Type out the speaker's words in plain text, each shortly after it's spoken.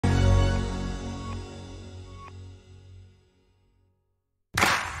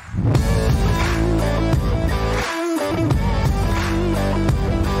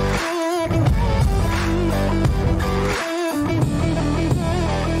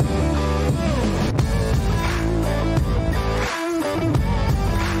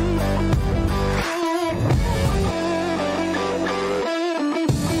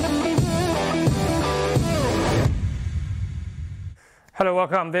Hello,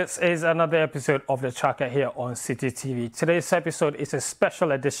 welcome. This is another episode of The Tracker here on Citi TV. Today's episode is a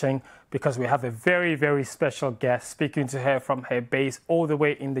special edition because we have a very, very special guest speaking to her from her base all the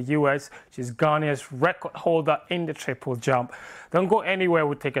way in the US. She's Ghana's record holder in the triple jump. Don't go anywhere.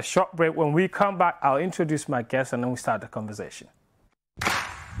 We'll take a short break. When we come back, I'll introduce my guest and then we start the conversation.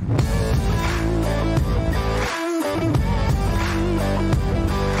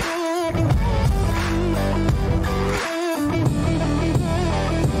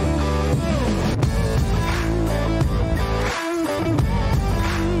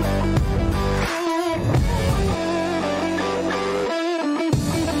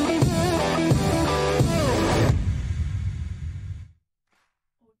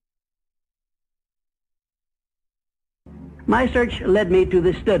 My search led me to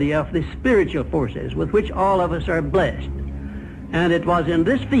the study of the spiritual forces with which all of us are blessed. And it was in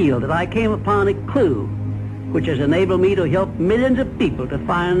this field that I came upon a clue which has enabled me to help millions of people to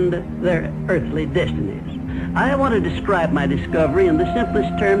find their earthly destinies. I want to describe my discovery in the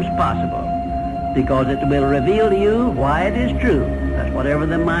simplest terms possible because it will reveal to you why it is true that whatever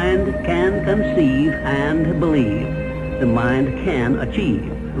the mind can conceive and believe, the mind can achieve,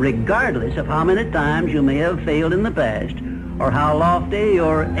 regardless of how many times you may have failed in the past or how lofty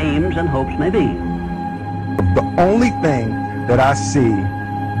your aims and hopes may be. The only thing that I see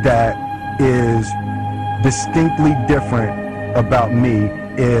that is distinctly different about me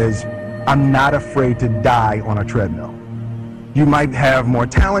is I'm not afraid to die on a treadmill. You might have more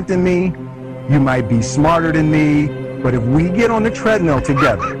talent than me, you might be smarter than me, but if we get on the treadmill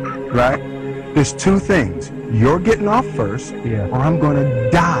together, right, there's two things. You're getting off first, or I'm gonna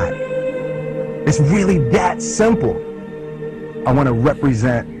die. It's really that simple. I want to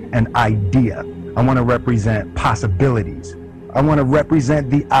represent an idea. I want to represent possibilities. I want to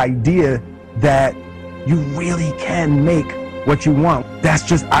represent the idea that you really can make what you want.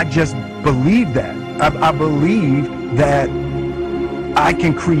 I just believe that. I believe that I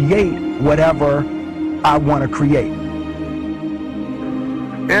can create whatever I want to create.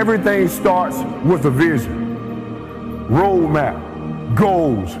 Everything starts with a vision, roadmap,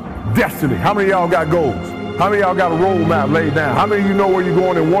 goals, destiny. How many of y'all got goals? How many of y'all got a roadmap laid down? How many of you know where you're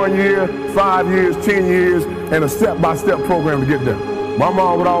going in 1 year, 5 years, 10 years, and a step-by-step program to get there? My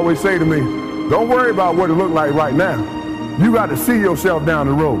mom would always say to me, don't worry about what it look like right now. You got to see yourself down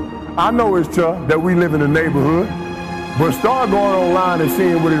the road. I know it's tough that we live in a neighborhood, but start going online and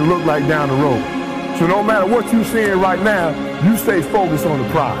seeing what it look like down the road. So no matter what you're seeing right now, you stay focused on the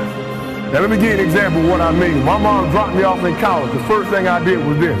prize. Now let me give you an example of what I mean. My mom dropped me off in college. The first thing I did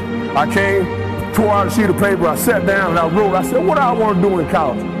was this. I came, tore out a sheet of paper, I sat down and I wrote, I said, what do I want to do in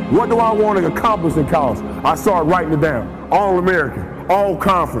college? What do I want to accomplish in college? I started writing it down. All American, all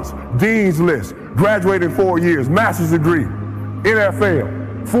conference, dean's list, graduated 4 years, master's degree,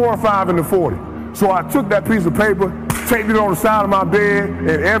 NFL, 4 or 5 in the 40. So I took that piece of paper, taped it on the side of my bed, and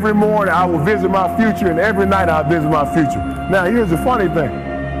every morning I would visit my future, and every night I would visit my future. Now here's the funny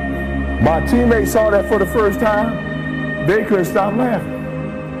thing. My teammates saw that for the first time, they couldn't stop laughing.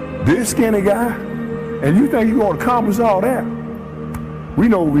 This skinny guy, and you think you're going to accomplish all that? We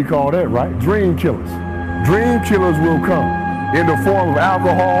know what we call that, right? Dream killers. Dream killers will come in the form of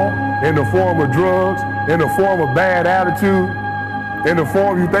alcohol, in the form of drugs, in the form of bad attitude, in the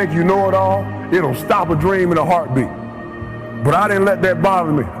form you think you know it all. It'll stop a dream in a heartbeat. But I didn't let that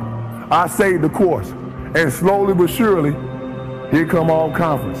bother me. I stayed the course. And slowly but surely, here come all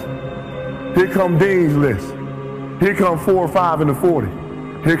conference. Here come dean's list. Here come 4 or 5 in the 40.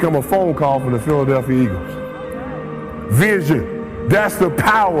 Here come a phone call from the Philadelphia Eagles. Vision. That's the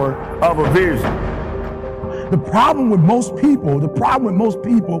power of a vision. The problem with most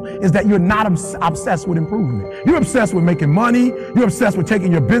people is that you're not obsessed with improvement. You're obsessed with making money. You're obsessed with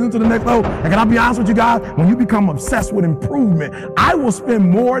taking your business to the next level. And can I be honest with you guys? When you become obsessed with improvement, I will spend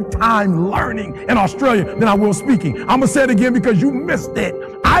more time learning in Australia than I will speaking. I'm going to say it again because you missed it.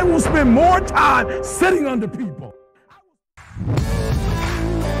 I will spend more time sitting under people.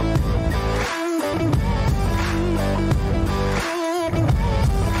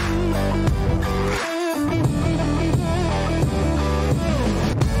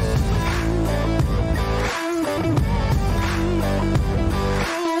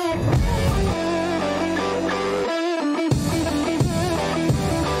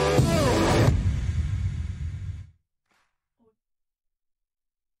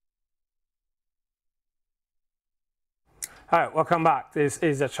 All right, welcome back. This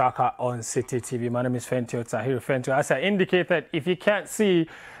is The Tracker on Citi TV. My name is Fentuo Tahiru Fentuo. As I indicated, if you can't see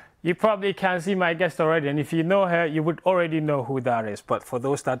You probably can see my guest already, and if you know her, you would already know who that is. But for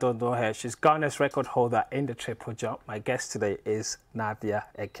those that don't know her, she's Ghana's record holder in the triple jump. My guest today is Nadia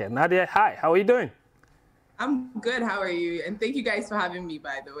Eke. Nadia, hi, how are you doing? I'm good. How are you? And thank you guys for having me,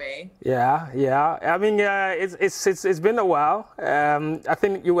 by the way. Yeah. I mean, it's been a while. I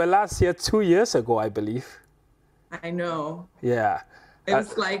think you were last here 2 years ago, I believe. I know. Yeah. It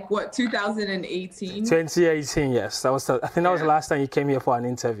was like, what, 2018? 2018, yes. I think that was the last time you came here for an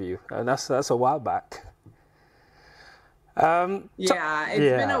interview. And that's a while back. It's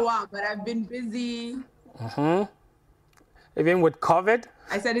been a while, but I've been busy. Mm-hmm. Even with COVID?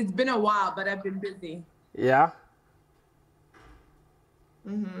 I said it's been a while, but I've been busy. Yeah?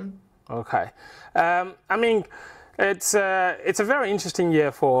 Mm-hmm. Okay. I mean, it's a very interesting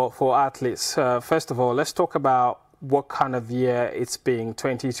year for athletes. First of all, let's talk about what kind of year it's been.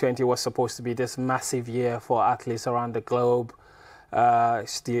 2020 was supposed to be this massive year for athletes around the globe.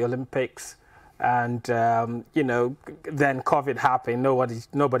 It's the Olympics. And, then COVID happened.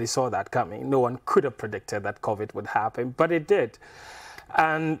 Nobody saw that coming. No one could have predicted that COVID would happen, but it did.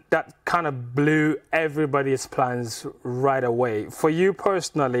 And that kind of blew everybody's plans right away. For you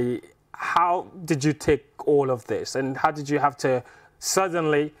personally, how did you take all of this? And how did you have to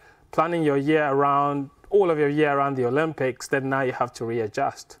suddenly planning your year around, all of your year around the Olympics, then now you have to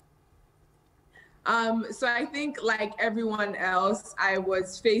readjust? So I think like everyone else, I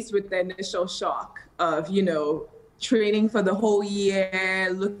was faced with the initial shock of, training for the whole year,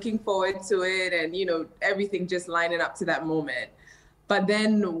 looking forward to it, and, everything just lining up to that moment. But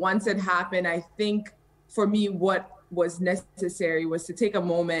then once it happened, I think for me, what was necessary was to take a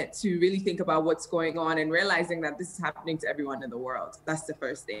moment to really think about what's going on and realizing that this is happening to everyone in the world. That's the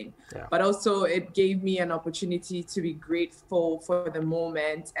first thing. Yeah. But also it gave me an opportunity to be grateful for the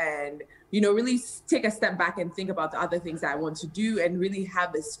moment and, really take a step back and think about the other things that I want to do and really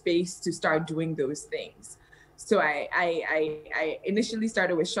have the space to start doing those things. So I initially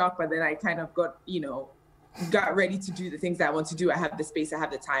started with shock, but then I kind of got ready to do the things that I want to do. I have the space, I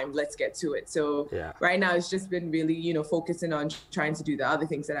have the time, let's get to it. So right now it's just been really, focusing on trying to do the other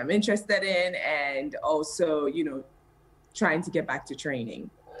things that I'm interested in and also, trying to get back to training.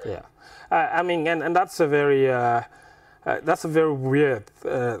 Yeah. I mean, and that's a very weird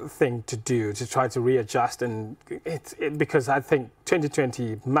thing to do, to try to readjust. And because I think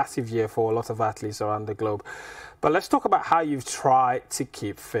 2020, massive year for a lot of athletes around the globe. But let's talk about how you've tried to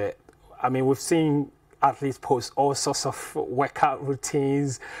keep fit. I mean, we've seen athletes post all sorts of workout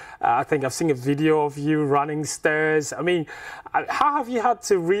routines. I think I've seen a video of you running stairs. I mean, how have you had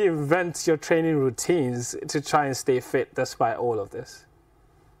to reinvent your training routines to try and stay fit despite all of this?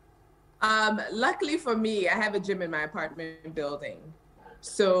 Luckily for me, I have a gym in my apartment building.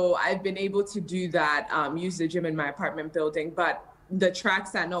 So I've been able to do that, use the gym in my apartment building, but the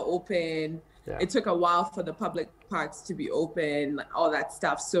tracks are not open. Yeah. It took a while for the public parks to be open, all that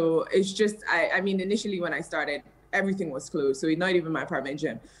stuff. So it's just, I mean, initially when I started, everything was closed. So not even my apartment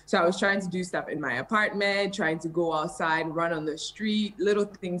gym. So I was trying to do stuff in my apartment, trying to go outside, run on the street, little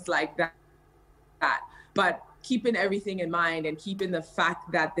things like that. But keeping everything in mind and keeping the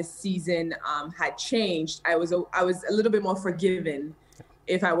fact that the season had changed, I was a little bit more forgiving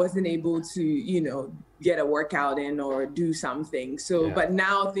if I wasn't able to, get a workout in or do something. So, but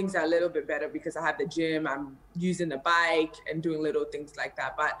now things are a little bit better because I have the gym, I'm using the bike and doing little things like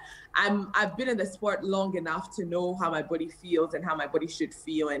that. But I've been in the sport long enough to know how my body feels and how my body should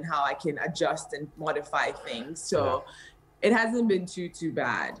feel and how I can adjust and modify things. So it hasn't been too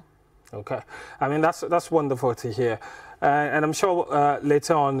bad. Okay. I mean, that's wonderful to hear. And I'm sure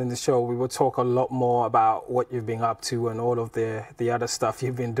later on in the show, we will talk a lot more about what you've been up to and all of the other stuff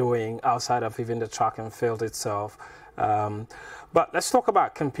you've been doing outside of even the track and field itself. But let's talk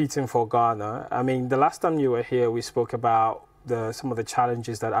about competing for Ghana. I mean, the last time you were here, we spoke about some of the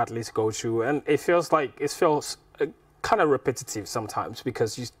challenges that athletes go through. And it feels kind of repetitive sometimes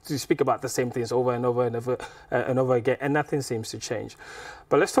because you speak about the same things over and over and over and over again, and nothing seems to change.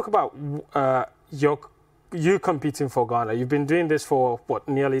 But let's talk about you competing for Ghana. You've been doing this for,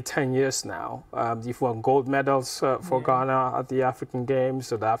 nearly 10 years now. You've won gold medals for Ghana at the African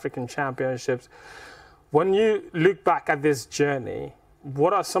Games or the African Championships. When you look back at this journey,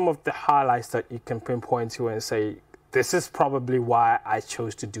 what are some of the highlights that you can pinpoint to and say, this is probably why I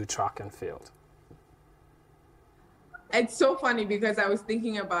chose to do track and field? It's so funny because I was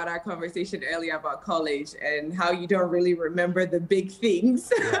thinking about our conversation earlier about college and how you don't really remember the big things.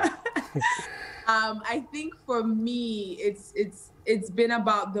 Yeah. I think for me, it's been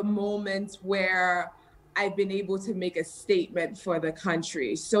about the moments where I've been able to make a statement for the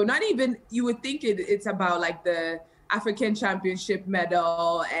country. So not even, you would think it's about like the African championship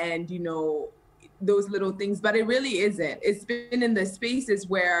medal and, you know, those little things, but it really isn't. It's been in the spaces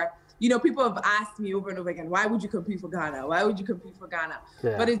where, you know, people have asked me over and over again, why would you compete for Ghana? Why would you compete for Ghana?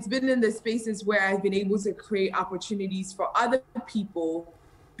 Yeah. But it's been in the spaces where I've been able to create opportunities for other people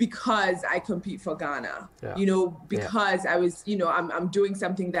because I compete for Ghana, you know, because I was, you know, I'm doing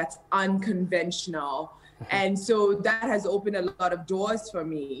something that's unconventional. And so that has opened a lot of doors for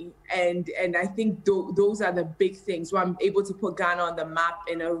me. And I think those are the big things where I'm able to put Ghana on the map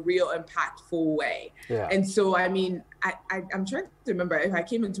in a real impactful way. Yeah. And so, I mean, I'm trying to remember if I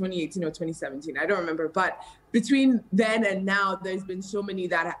came in 2018 or 2017, I don't remember, but between then and now, there's been so many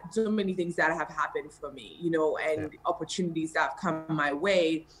things that have happened for me, you know, and opportunities that have come my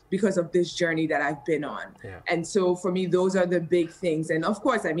way because of this journey that I've been on. Yeah. And so for me, those are the big things. And of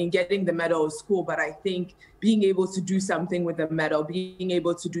course, I mean, getting the medal is cool, but I think being able to do something with a medal, being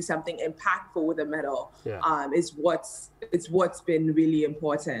able to do something impactful with a medal, is what's been really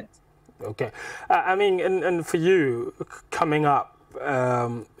important. Okay. I mean, and for you coming up,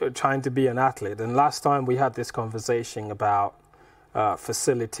 trying to be an athlete, and last time we had this conversation about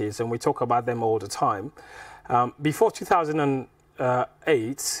facilities, and we talk about them all the time. Before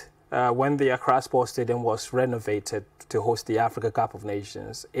 2008, when the Accra Sports Stadium was renovated to host the Africa Cup of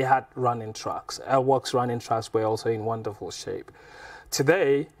Nations, it had running tracks. Airworks running tracks were also in wonderful shape.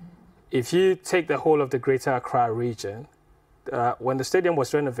 Today, if you take the whole of the Greater Accra region, when the stadium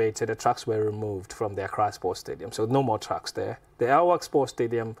was renovated, the tracks were removed from the Accra Sports Stadium, so no more tracks there. The Airworks Sports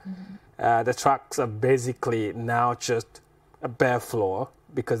Stadium, the tracks are basically now just a bare floor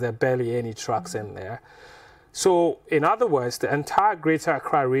because there are barely any tracks in there. So, in other words, the entire Greater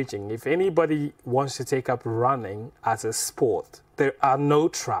Accra region, if anybody wants to take up running as a sport, there are no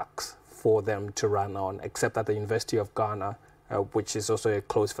tracks for them to run on, except at the University of Ghana, which is also a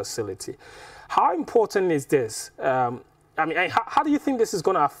closed facility. How important is this? I mean, how do you think this is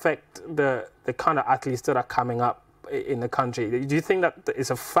going to affect the kind of athletes that are coming up in the country? Do you think that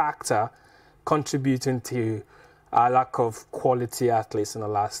is a factor contributing to a lack of quality athletes in the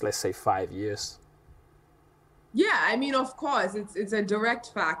last, let's say, 5 years? Yeah, I mean, of course, it's a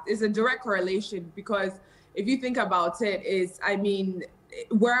direct fact. It's a direct correlation because if you think about it, I mean,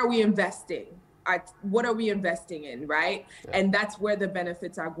 where are we investing? What are we investing in, right? Yeah. And that's where the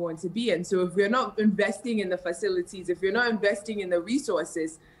benefits are going to be. And so if we're not investing in the facilities, if you're not investing in the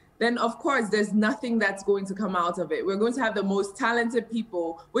resources, then of course there's nothing that's going to come out of it. We're going to have the most talented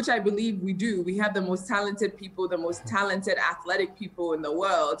people, which I believe we do. We have the most talented people, the most talented athletic people in the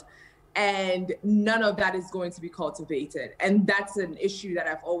world. And none of that is going to be cultivated. And that's an issue that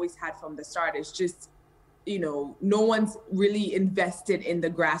I've always had from the start. It's just, you know, no one's really invested in the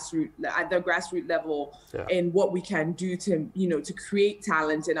grassroots, at the grassroots level, in what we can do to, you know, to create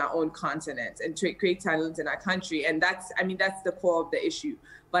talent in our own continent and to create talent in our country. And that's, I mean, that's the core of the issue.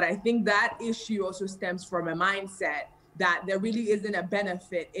 But I think that issue also stems from a mindset that there really isn't a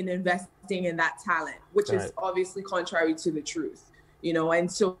benefit in investing in that talent, which is obviously contrary to the truth, you know.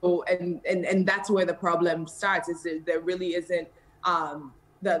 And so, and that's where the problem starts, is that there really isn't,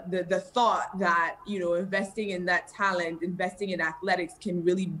 the thought that, you know, investing in that talent, investing in athletics can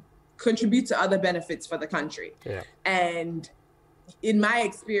really contribute to other benefits for the country. Yeah. And in my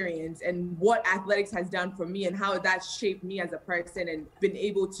experience and what athletics has done for me and how that's shaped me as a person and been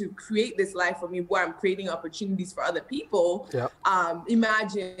able to create this life for me where I'm creating opportunities for other people,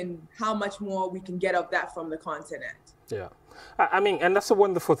 imagine how much more we can get of that from the continent. Yeah. I mean, and that's a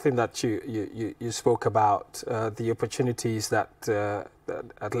wonderful thing that you spoke about, the opportunities that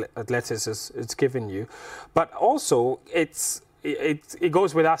athletics is giving you. But also, it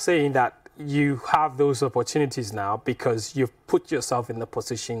goes without saying that you have those opportunities now because you've put yourself in the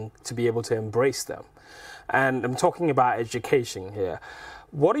position to be able to embrace them. And I'm talking about education here.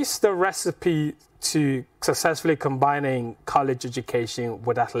 What is the recipe to successfully combining college education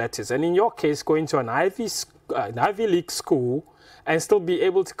with athletics? And in your case, going to an Ivy League school and still be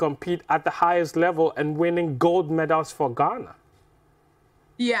able to compete at the highest level and winning gold medals for Ghana?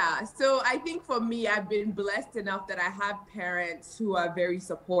 Yeah, so I think for me, I've been blessed enough that I have parents who are very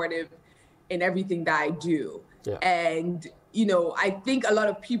supportive in everything that I do. Yeah. And, you know, I think a lot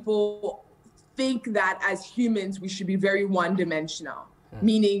of people think that as humans, we should be very one-dimensional,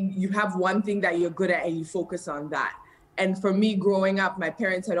 meaning you have one thing that you're good at and you focus on that. And for me, growing up, my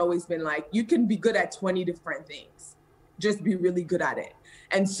parents had always been like, you can be good at 20 different things. Just be really good at it.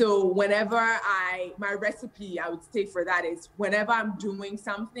 And so whenever my recipe, I would say for that is whenever I'm doing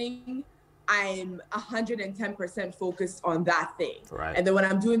something, I'm 110% focused on that thing. Right. And then when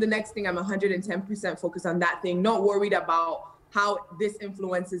I'm doing the next thing, I'm 110% focused on that thing, not worried about how this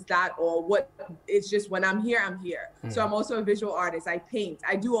influences that, or what. It's just when I'm here, I'm here. So I'm also a visual artist. I paint.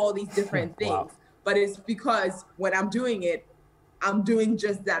 I do all these different things. Wow. But it's because when I'm doing it, I'm doing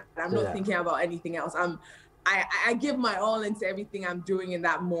just that. I'm not thinking about anything else. I give my all into everything I'm doing in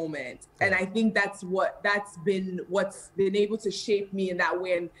that moment. And I think that's what's been able to shape me in that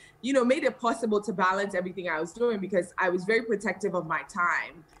way, and, you know, made it possible to balance everything I was doing, because I was very protective of my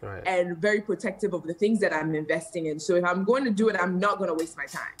time and very protective of the things that I'm investing in. So if I'm going to do it, I'm not going to waste my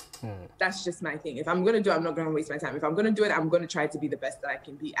time. That's just my thing. If I'm going to do it, I'm not going to waste my time. If I'm going to do it, I'm going to try to be the best that I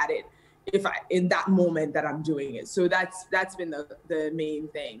can be at it in that moment that I'm doing it. So that's been the main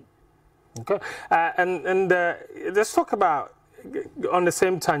thing. Okay, and let's talk about, on the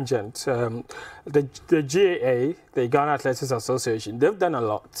same tangent, the GAA, the Ghana Athletics Association, they've done a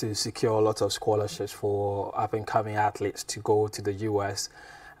lot to secure a lot of scholarships for up-and-coming athletes to go to the US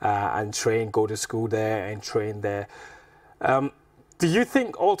and go to school there and train there. Do you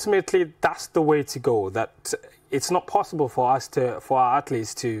think ultimately that's the way to go? That it's not possible for our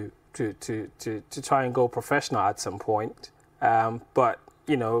athletes to try and go professional at some point, but,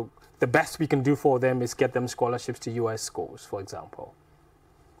 you know, the best we can do for them is get them scholarships to US schools, for example?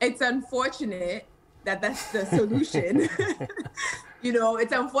 It's unfortunate that that's the solution. You know,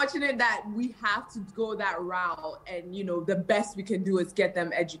 it's unfortunate that we have to go that route, and, you know, the best we can do is get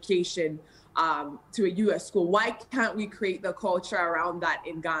them education to a US school. Why can't we create the culture around that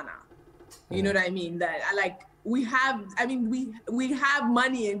in Ghana? You know what I mean? We have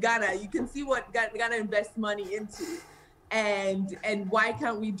money in Ghana. You can see what Ghana invests money into. And why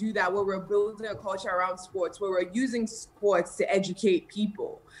can't we do that, where we're building a culture around sports, where we're using sports to educate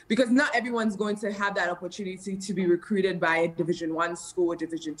people? Because not everyone's going to have that opportunity to be recruited by a Division I school, a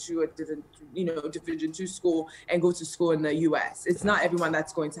Division II, Division II school, and go to school in the US. It's not everyone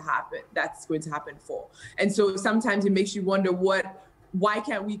that's going to happen for. And so sometimes it makes you wonder, why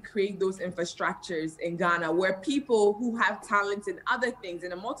can't we create those infrastructures in Ghana, where people who have talent in other things,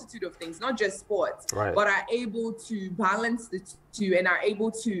 in a multitude of things, not just sports, but are able to balance the two and are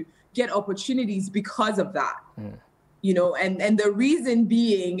able to get opportunities because of that. You know, and the reason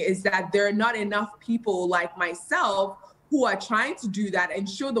being is that there are not enough people like myself who are trying to do that and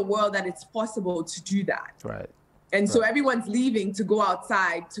show the world that it's possible to do that. And so everyone's leaving to go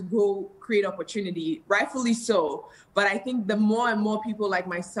outside, to go create opportunity, rightfully so. But I think the more and more people like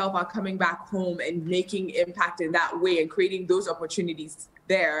myself are coming back home and making impact in that way and creating those opportunities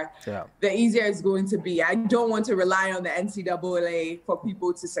there, the easier it's going to be. I don't want to rely on the NCAA for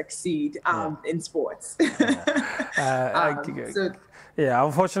people to succeed in sports. Yeah,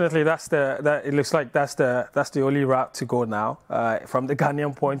 unfortunately, it looks like that's the only route to go now from the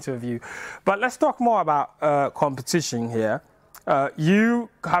Ghanaian point of view. But let's talk more about competition here. You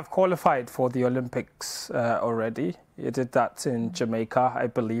have qualified for the Olympics already. You did that in Jamaica, I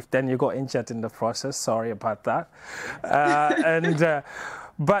believe. Then you got injured in the process. Sorry about that.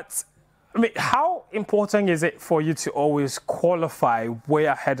 But I mean, how important is it for you to always qualify way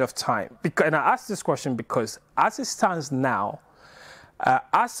ahead of time? And I ask this question because, as it stands now,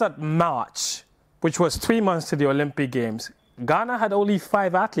 as at March, which was 3 months to the Olympic Games, Ghana had only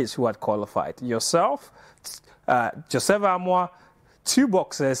 5 athletes who had qualified. Yourself, Joseph Amoah, 2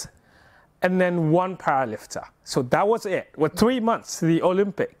 boxers, and then 1 powerlifter. So that was it. With 3 months to the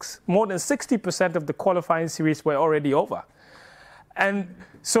Olympics, more than 60% of the qualifying series were already over. And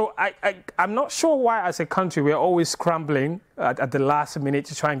so I'm not sure why, as a country, we're always scrambling at the last minute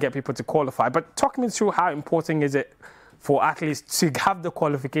to try and get people to qualify. But talk me through, how important is it for athletes to have the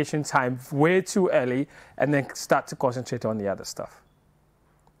qualification time way too early and then start to concentrate on the other stuff?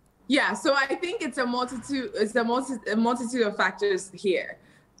 Yeah, so I think it's a multitude of factors here.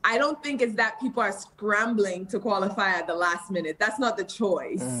 I don't think it's that people are scrambling to qualify at the last minute. That's not the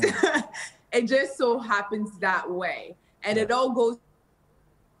choice. It just so happens that way. And it all goes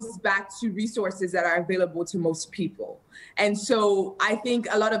back to resources that are available to most people. And so I think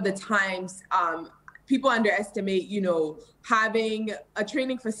a lot of the times, people underestimate, having a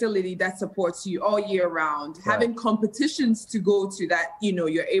training facility that supports you all year round, having competitions to go to that,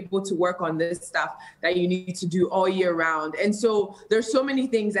 you're able to work on this stuff that you need to do all year round. And so there's so many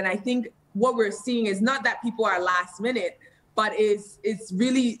things. And I think what we're seeing is not that people are last minute, but it's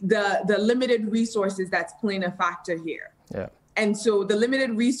really the limited resources that's playing a factor here. Yeah. And so the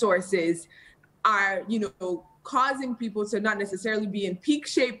limited resources are, causing people to not necessarily be in peak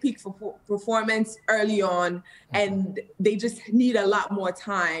shape, peak performance early on, and they just need a lot more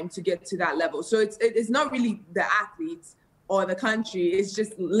time to get to that level. So it's not really the athletes or the country, it's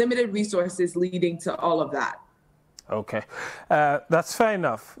just limited resources leading to all of that. Okay, that's fair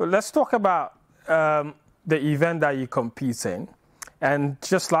enough. Let's talk about the event that you compete in. And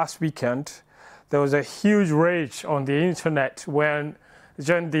just last weekend, there was a huge rage on the internet when,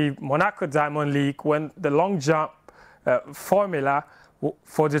 during the Monaco Diamond League, when the long jump formula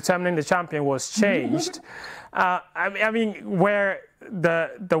for determining the champion was changed. I mean, where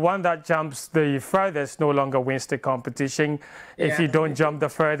the one that jumps the furthest no longer wins the competition if you don't jump the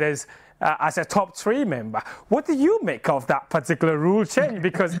furthest as a top 3 member. What do you make of that particular rule change?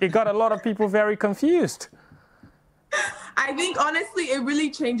 Because it got a lot of people very confused. I think, honestly, it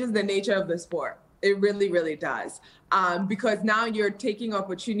really changes the nature of the sport. It really, really does. Because now you're taking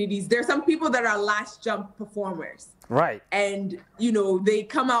opportunities. There are some people that are last jump performers. Right. And, you know, they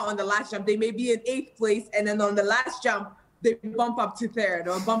come out on the last jump. They may be in 8th place, and then on the last jump, they bump up to 3rd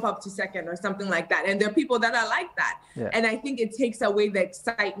or bump up to 2nd or something like that. And there are people that are like that. Yeah. And I think it takes away the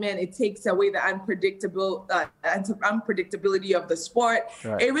excitement. It takes away the unpredictability of the sport.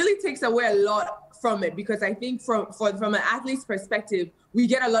 Right. It really takes away a lot from it, because I think from an athlete's perspective, we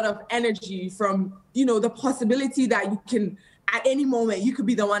get a lot of energy from, you know, the possibility that you can, at any moment, you could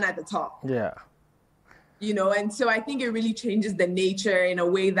be the one at the top. Yeah. You know, and so I think it really changes the nature in a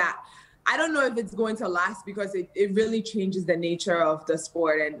way that I don't know if it's going to last, because it really changes the nature of the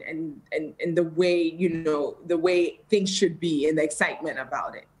sport and the way, you know, the way things should be and the excitement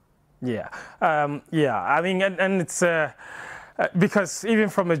about it. Yeah. I mean, and it's because even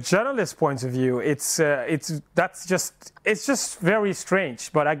from a journalist point of view, it's just very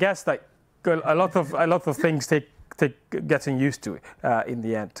strange. But I guess like a lot of things take getting used to in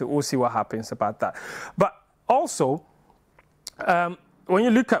the end. We'll see what happens about that. But also, when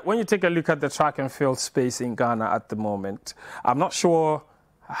you take a look at the track and field space in Ghana at the moment, I'm not sure.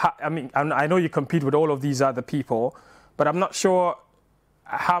 I know you compete with all of these other people, but I'm not sure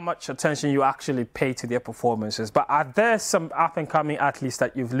how much attention you actually pay to their performances. But are there some up-and-coming athletes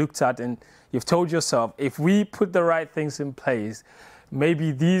that you've looked at and you've told yourself, if we put the right things in place,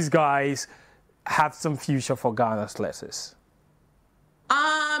 maybe these guys have some future for Ghana's athletics?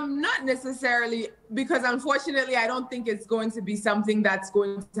 Not necessarily, because unfortunately, I don't think it's going to be something that's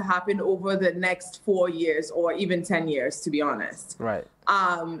going to happen over the next 4 years or even 10 years, to be honest. Right.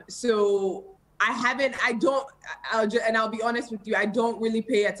 So I'll be honest with you, I don't really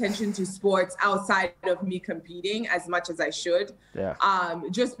pay attention to sports outside of me competing as much as I should. Yeah.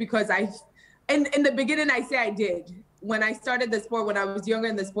 Just because in the beginning, I say I did. When I started the sport, when I was younger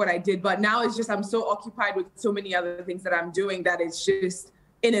in the sport, I did. But now it's just, I'm so occupied with so many other things that I'm doing that it's just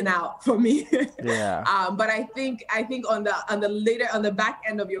in and out for me. Yeah. But I think on the back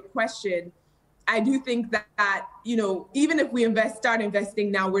end of your question, I do think that, you know, even if we start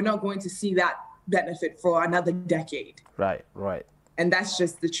investing now, we're not going to see that benefit for another decade. Right. And that's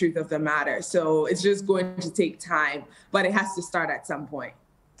just the truth of the matter. So it's just going to take time, but it has to start at some point.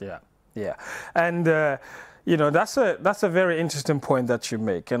 Yeah. And you know, that's a very interesting point that you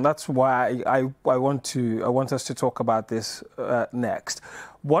make, and that's why I want us to talk about this next.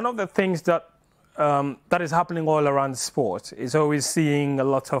 One of the things that is happening all around sport is always seeing a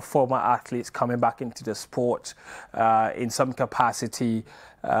lot of former athletes coming back into the sport in some capacity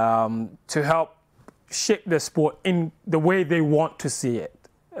to help shape the sport in the way they want to see it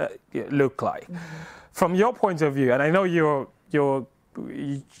look like. Mm-hmm. From your point of view, and I know you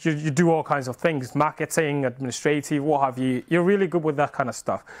do all kinds of things, marketing, administrative, what have you. You're really good with that kind of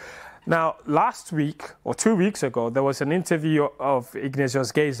stuff. Now, last week or 2 weeks ago, there was an interview of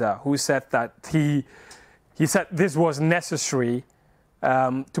Ignatius Geza who said that he said this was necessary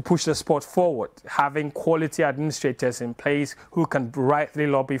to push the sport forward, having quality administrators in place who can rightly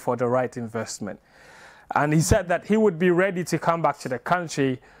lobby for the right investment. And he said that he would be ready to come back to the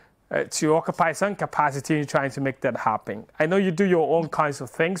country to occupy some capacity in trying to make that happen. I know you do your own kinds of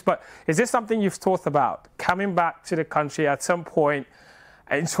things, but is this something you've thought about, coming back to the country at some point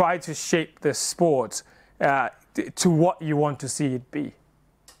and try to shape the sport to what you want to see it be?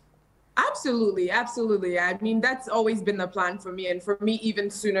 Absolutely. I mean, that's always been the plan for me, and for me, even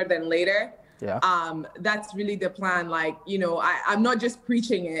sooner than later. Yeah. That's really the plan. Like, you know, I'm not just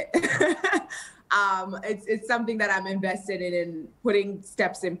preaching it. It's something that I'm invested in putting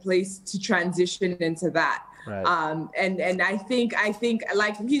steps in place to transition into that. Right. And I think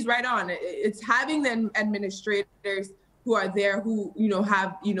like he's right on. It's having the administrators who are there who, you know,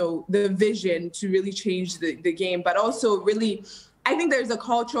 have, you know, the vision to really change the game, but also really, I think there's a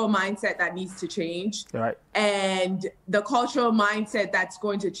cultural mindset that needs to change. Right. And the cultural mindset that's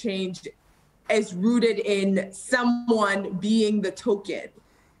going to change is rooted in someone being the token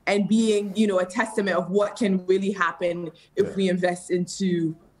and being, you know, a testament of what can really happen if we invest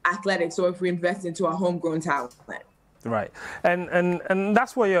into athletics or if we invest into our homegrown talent. Right, and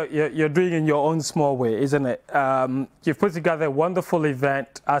that's what you're doing in your own small way, isn't it? You've put together a wonderful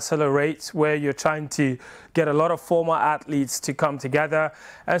event, Accelerate, where you're trying to get a lot of former athletes to come together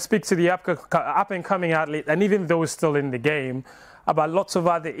and speak to the up-and-coming athlete, and even those still in the game, about lots of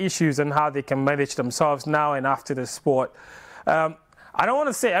other issues and how they can manage themselves now and after the sport. I don't want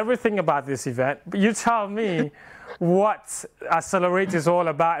to say everything about this event, but you tell me what Accelerate is all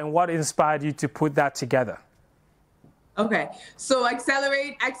about and what inspired you to put that together. Okay, so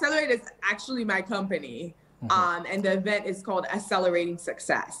Accelerate is actually my company, and the event is called Accelerating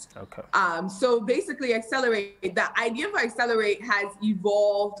Success. Okay. So basically, Accelerate, the idea for Accelerate has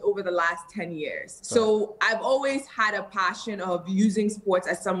evolved over the last 10 years. So I've always had a passion of using sports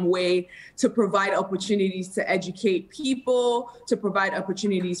as some way to provide opportunities to educate people, to provide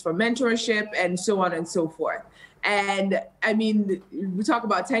opportunities for mentorship, and so on and so forth. And I mean, we talk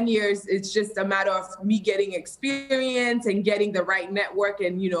about 10 years, it's just a matter of me getting experience and getting the right network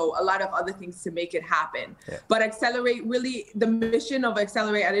and, you know, a lot of other things to make it happen. Yeah. But Accelerate, really, the mission of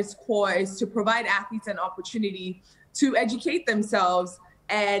Accelerate at its core is to provide athletes an opportunity to educate themselves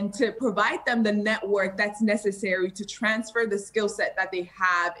and to provide them the network that's necessary to transfer the skill set that they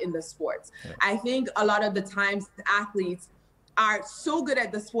have in the sports. Yeah. I think a lot of the times athletes are so good at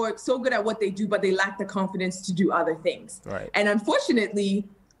the sport, so good at what they do, but they lack the confidence to do other things. Right. And unfortunately,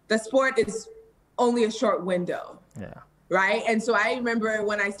 the sport is only a short window. Yeah. Right. And so I remember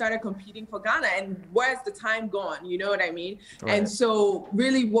when I started competing for Ghana, and where's the time gone? You know what I mean? Right. And so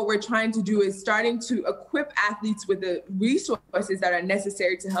really what we're trying to do is starting to equip athletes with the resources that are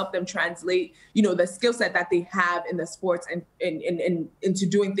necessary to help them translate, you know, the skill set that they have in the sports and into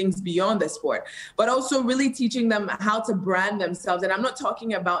doing things beyond the sport, but also really teaching them how to brand themselves. And I'm not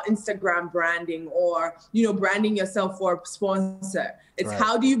talking about Instagram branding or, you know, branding yourself for a sponsor. It's right.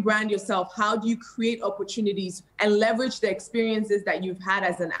 How do you brand yourself? How do you create opportunities and leverage the experiences that you've had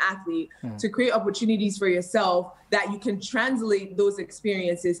as an athlete to create opportunities for yourself that you can translate those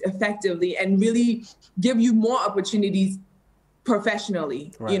experiences effectively and really give you more opportunities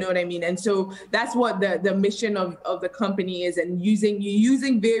professionally, right. You know what I mean? And so that's what the mission of the company is, and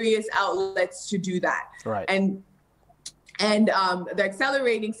using various outlets to do that. Right. And the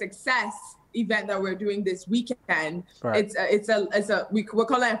Accelerating Success event that we're doing this weekend, right. We're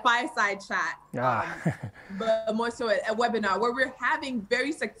calling it a fireside chat, but more so a webinar where we're having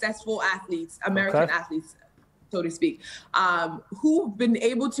very successful athletes, American athletes, so to speak, who've been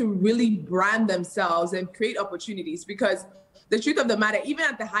able to really brand themselves and create opportunities. Because the truth of the matter, even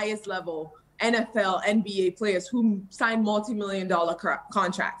at the highest level, NFL, NBA players who sign multi-million-dollar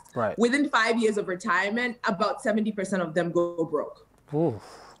contracts, right. Within 5 years of retirement, about 70% of them go broke. Ooh.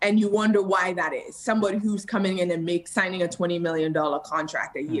 And you wonder why that is. Somebody who's coming in and signing a $20 million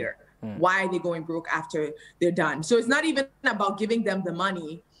contract a year. Why are they going broke after they're done? So it's not even about giving them the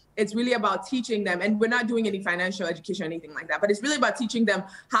money. It's really about teaching them. And we're not doing any financial education or anything like that. But it's really about teaching them,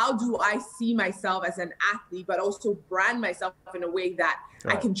 how do I see myself as an athlete, but also brand myself in a way that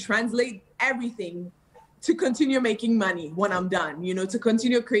I can translate everything to continue making money when I'm done, you know, to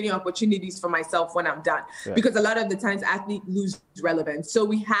continue creating opportunities for myself when I'm done. Yeah. Because a lot of the times athletes lose relevance. So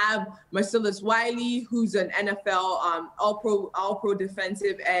we have Marcellus Wiley, who's an NFL all-pro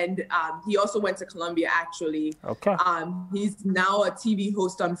defensive end. He also went to Columbia, actually. Okay. He's now a TV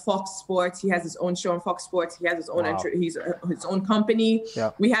host on Fox Sports. He has his own show on Fox Sports. He has his own his own company.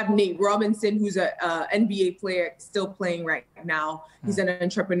 Yeah. We have Nate Robinson, who's a NBA player, still playing right now. He's an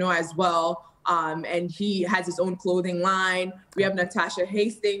entrepreneur as well. And he has his own clothing line. We have Natasha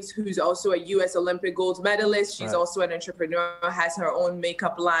Hastings, who's also a U.S. Olympic gold medalist. She's also an entrepreneur, has her own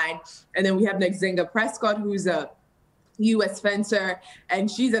makeup line. And then we have Nzinga Prescott, who's a U.S. fencer,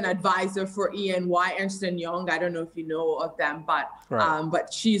 and she's an advisor for E&Y, Ernst & Young. I don't know if you know of them,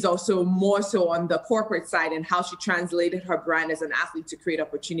 but she's also more so on the corporate side and how she translated her brand as an athlete to create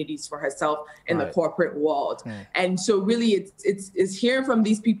opportunities for herself in the corporate world. And so really it's hearing from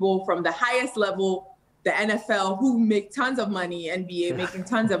these people from the highest level, the NFL, who make tons of money, NBA making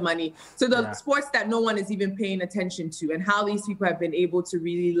tons of money, so the sports that no one is even paying attention to, and how these people have been able to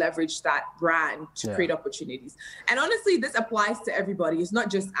really leverage that brand to create opportunities. And honestly, this applies to everybody. It's not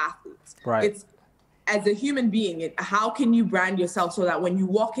just athletes. Right. It's as a human being, how can you brand yourself so that when you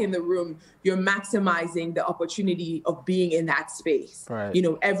walk in the room, you're maximizing the opportunity of being in that space? Right. You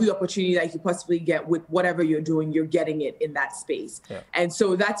know, every opportunity that you possibly get with whatever you're doing, you're getting it in that space. Yeah. And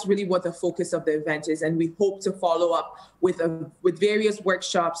so that's really what the focus of the event is. And we hope to follow up with various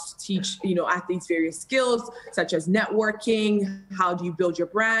workshops to teach, you know, athletes various skills, such as networking, how do you build your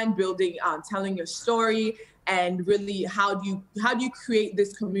brand, telling your story, and really how do you create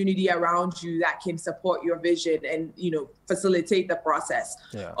this community around you that can support your vision and, you know, facilitate the process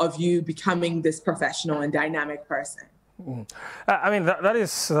of you becoming this professional and dynamic person. I mean,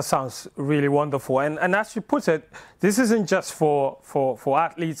 that sounds really wonderful. And as you put it, this isn't just for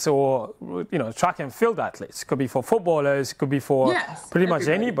athletes or, you know, track and field athletes. It could be for footballers. It could be for pretty much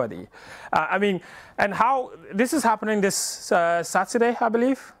anybody. I mean, and how this is happening this Saturday, I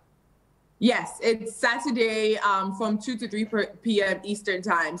believe? Yes, it's Saturday from 2 to 3 p.m. Eastern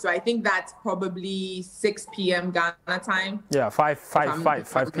time. So I think that's probably 6 p.m. Ghana time. Yeah,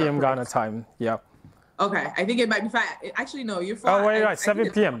 5 p.m. Ghana time. Yeah. Okay, I think it might be 5. Actually, no, you're fine. Oh, wait, right,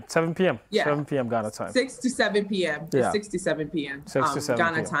 7 p.m. 7 p.m. Yeah. 7 p.m. Ghana time. 6 to 7 p.m. Yeah. 6 to 7 p.m. 6 to 7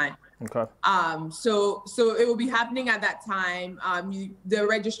 Ghana p.m. time. Okay. So it will be happening at that time. The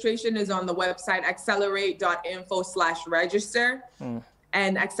registration is on the website accelerate.info/register.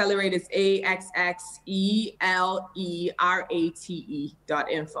 And Accelerate is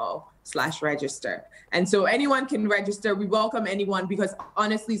AXXELERATE.info/register. And so anyone can register. We welcome anyone because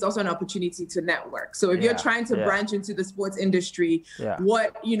honestly, it's also an opportunity to network. So if you're trying to branch into the sports industry,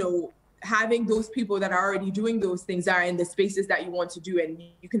 what, you know, having those people that are already doing those things are in the spaces that you want to do, and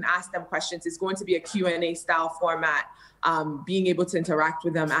you can ask them questions. It's going to be a Q&A style format, being able to interact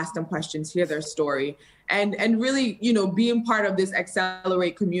with them, ask them questions, hear their story, and really, you know, being part of this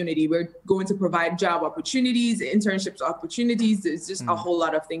Accelerate community. We're going to provide job opportunities, internships opportunities. There's just a whole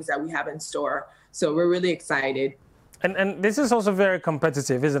lot of things that we have in store. So we're really excited. And this is also very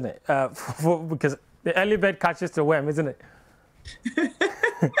competitive, isn't it? Because the early bird catches the worm, isn't it?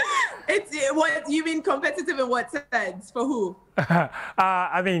 What you mean competitive in what sense? For who?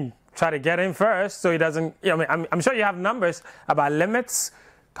 I mean, try to get in first so he doesn't. I mean, I'm sure you have numbers about limits,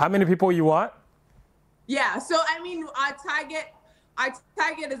 how many people you want. Yeah. So I mean, our target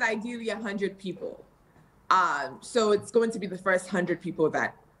is ideally 100 people. So it's going to be the first 100 people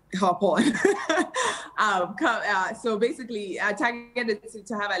that hop on. So basically, target is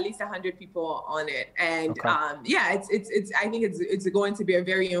to have at least 100 people on it, and it's I think it's going to be a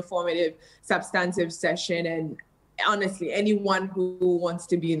very informative, substantive session. And honestly, anyone who wants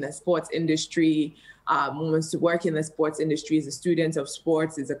to be in the sports industry, wants to work in the sports industry, as a student of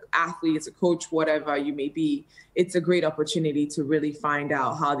sports, as an athlete, as a coach, whatever you may be, it's a great opportunity to really find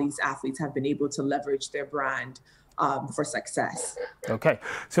out how these athletes have been able to leverage their brand for success. Okay,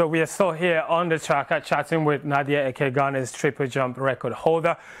 so we are still here on the track chatting with Nadia Eke, Ghana's triple jump record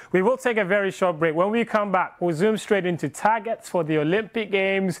holder. We will take a very short break. When we come back, we'll zoom straight into targets for the Olympic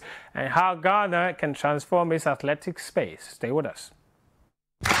Games and how Ghana can transform its athletic space. Stay with us.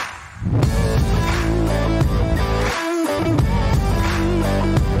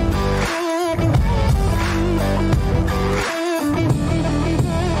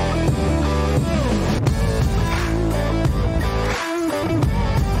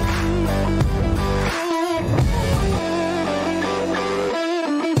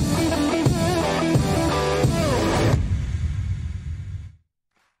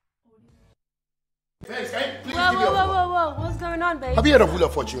 Whoa, what's going on, babe? Have you heard of Wheel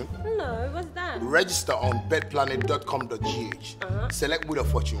of Fortune? No, what's that? Register on betplanet.com.gh. Select Wheel of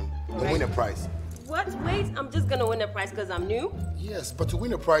Fortune and win a prize. What? Wait, I'm just gonna win a prize because I'm new? Yes, but to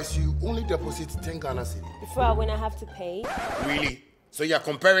win a prize, you only deposit 10 Ghana Cedi. Before I win, I have to pay? Really? So you're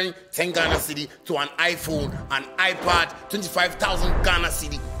comparing 10 Ghana Cedi to an iPhone, an iPad, 25,000 Ghana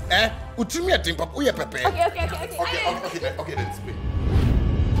Cedi. Eh? Okay, then spin.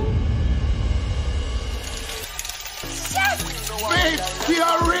 Babe, we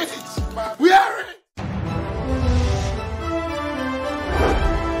are rich! We are rich!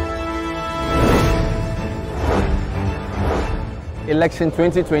 Election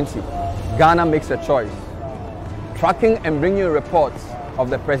 2020, Ghana makes a choice. Tracking and bringing you reports of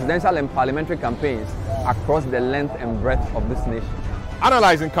the presidential and parliamentary campaigns across the length and breadth of this nation.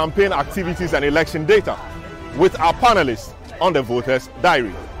 Analyzing campaign activities and election data with our panelists on the Voters'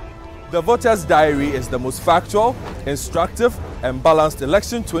 Diary. The Voters' Diary is the most factual, instructive, and balanced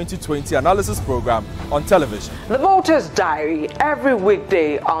election 2020 analysis program on television. The Voters' Diary every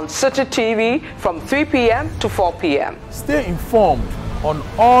weekday on Citi TV from 3 p.m. to 4 p.m. Stay informed on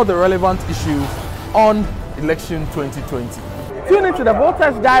all the relevant issues on election 2020. Tune into the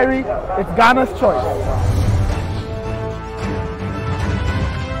Voters' Diary. It's Ghana's choice.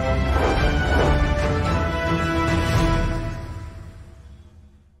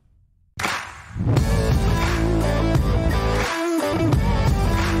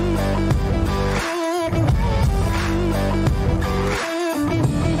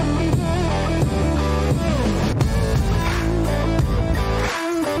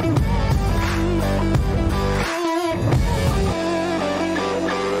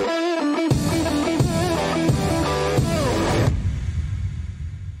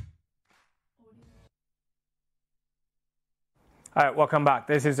 All right, welcome back.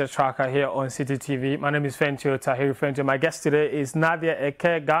 This is the tracker here on Citi TV. My name is Fentuo Tahiru Fentuo. My guest today is Nadia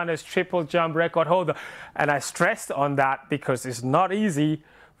Eke, Ghana's triple jump record holder. And I stressed on that because it's not easy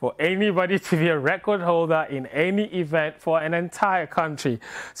for anybody to be a record holder in any event for an entire country.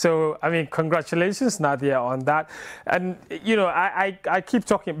 So, I mean, congratulations, Nadia, on that. And, you know, I keep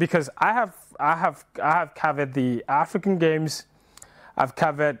talking because I have covered the African Games, I've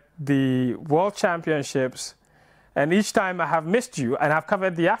covered the World Championships, and each time I have missed you, and I've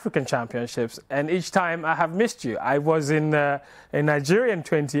covered the African Championships, and each time I have missed you. I was in Nigeria in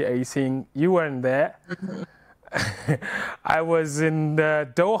 2018, you weren't there. I was in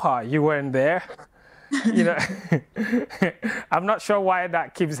Doha, you weren't there. You know, I'm not sure why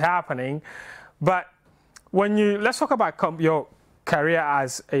that keeps happening, but let's talk about your career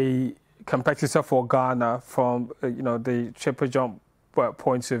as a competitor for Ghana from the triple jump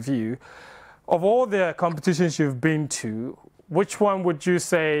point of view. Of all the competitions you've been to, which one would you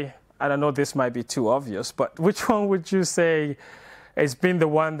say, and I know this might be too obvious, but which one would you say has been the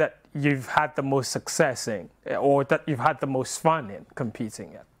one that you've had the most success in, or that you've had the most fun in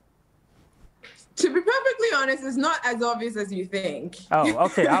competing in? To be perfectly honest, it's not as obvious as you think. Oh,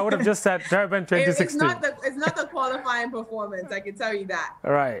 okay. I would have just said Durban 2016. It's not the qualifying performance, I can tell you that.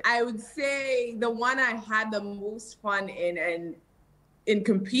 Right. I would say the one I had the most fun in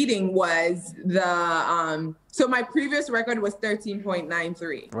competing was so my previous record was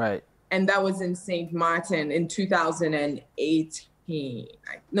 13.93. Right. And that was in St. Martin in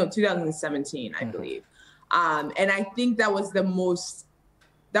 2017, I believe. And I think that was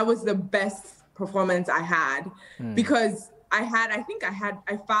the best performance I had because I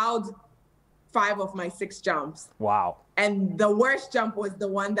fouled 5 of my 6 jumps. Wow. And the worst jump was the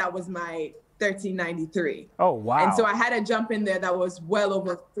one that was my 1393. Oh, wow. And so I had a jump in there that was well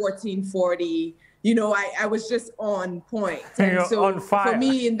over 1440. You know, I was just on point. And so on fire. For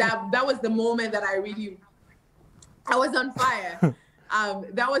me, and that was the moment that I was on fire.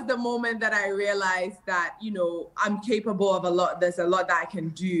 That was the moment that I realized that, you know, I'm capable of a lot. There's a lot that I can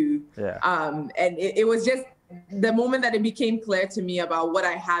do. Yeah. And it was just the moment that it became clear to me about what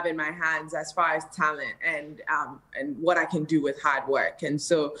I have in my hands as far as talent and what I can do with hard work. And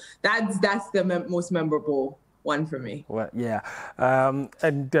so that's the most memorable one for me. Well, yeah.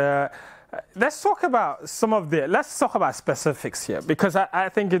 Let's talk about specifics here, because I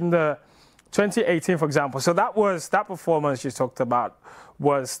think in the 2018, for example, so that performance you talked about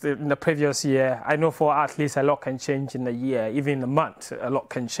was in the previous year. I know for athletes a lot can change in a year, even in a month, a lot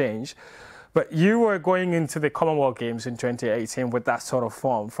can change. But you were going into the Commonwealth Games in 2018 with that sort of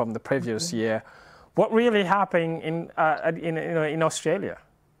form from the previous year. What really happened in Australia?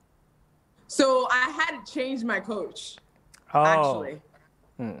 So I had changed my coach, actually.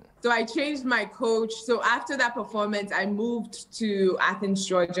 So I changed my coach. So after that performance, I moved to Athens,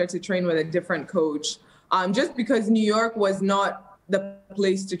 Georgia to train with a different coach, just because New York was not the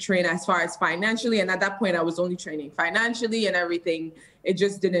place to train as far as financially. And at that point, I was only training financially and everything. It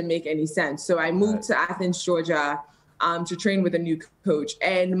just didn't make any sense. So I moved to Athens, Georgia to train with a new coach,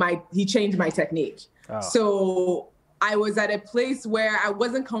 and he changed my technique. Oh. So I was at a place where I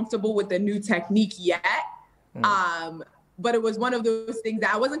wasn't comfortable with the new technique yet. But it was one of those things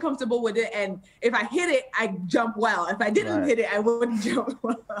that I wasn't comfortable with it. And if I hit it, I jump well. If I didn't hit it, I wouldn't jump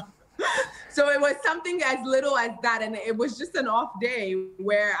well. So it was something as little as that. And it was just an off day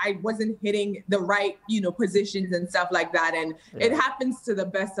where I wasn't hitting the right, positions and stuff like that. And it happens to the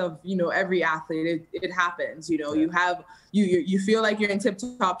best of, every athlete. It happens, you feel like you're in tip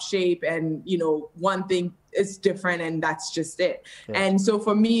top shape and, one thing is different and that's just it. Yeah. And so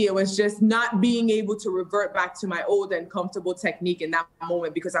for me, it was just not being able to revert back to my old and comfortable technique in that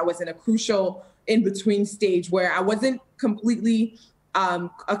moment, because I was in a crucial in-between stage where I wasn't completely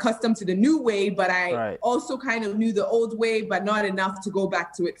accustomed to the new way, but I also kind of knew the old way, but not enough to go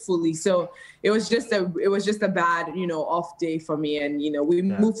back to it fully. So it was just a bad, off day for me. And, we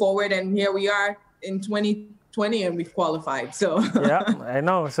moved forward and here we are in 2020 and we've qualified. So yeah, I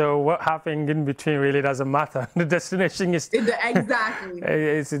know. So what happened in between really doesn't matter. The destination is exactly.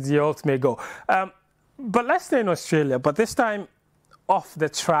 It's the ultimate goal. But let's stay in Australia, but this time off the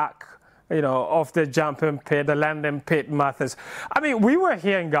track, off the jumping pit, the landing pit methods. I mean, we were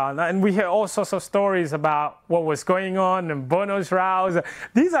here in Ghana and we hear all sorts of stories about what was going on and bonus rounds.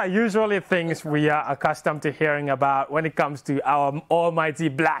 These are usually things we are accustomed to hearing about when it comes to our almighty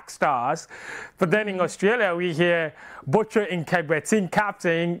Black Stars. But then in Australia, we hear Butcher Nkegbe, team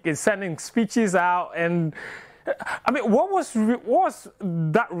captain, is sending speeches out. And I mean, what was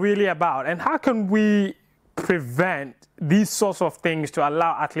that really about? And how can we prevent these sorts of things to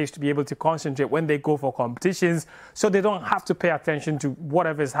allow athletes to be able to concentrate when they go for competitions, so they don't have to pay attention to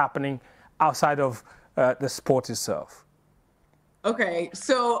whatever is happening outside of the sport itself? Okay,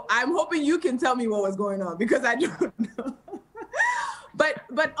 so I'm hoping you can tell me what was going on, because I don't know.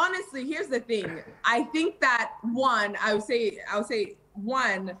 But honestly, here's the thing. I think that I would say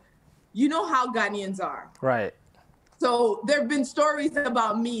one, you know how Ghanaians are. Right. So there have been stories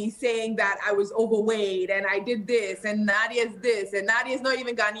about me saying that I was overweight and I did this and Nadia's this and Nadia's not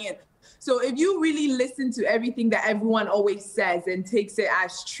even Ghanaian. So if you really listen to everything that everyone always says and takes it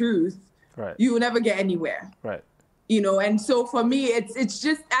as truth, right, you will never get anywhere. Right. You know, and so for me, it's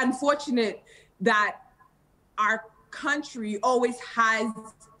just unfortunate that our country always has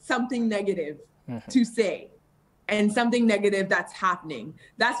something negative to say and something negative that's happening.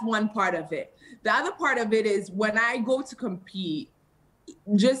 That's one part of it. The other part of it is when I go to compete,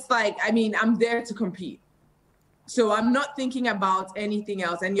 I'm there to compete. So I'm not thinking about anything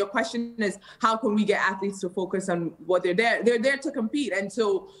else. And your question is, how can we get athletes to focus on what they're there? They're there to compete. And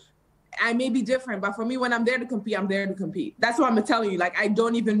so I may be different, but for me, when I'm there to compete, I'm there to compete. That's what I'm telling you. Like, I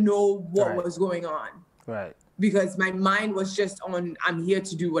don't even know what was going on. Right. Because my mind was just on, I'm here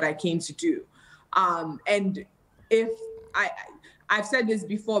to do what I came to do. And if I've said this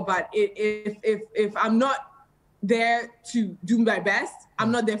before, but if I'm not there to do my best,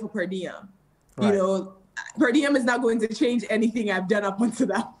 I'm not there for per diem. Right. You know, per diem is not going to change anything I've done up until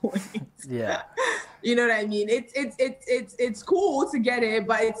that point. Yeah. You know what I mean? It's cool to get it,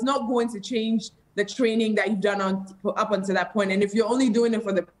 but it's not going to change the training that you've done up until that point. And if you're only doing it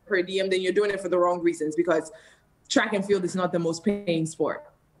for the per diem, then you're doing it for the wrong reasons, because track and field is not the most paying sport.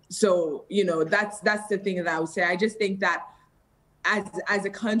 So, you know, that's the thing that I would say. I just think that as a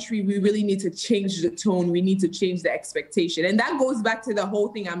country, we really need to change the tone. We need to change the expectation. And that goes back to the whole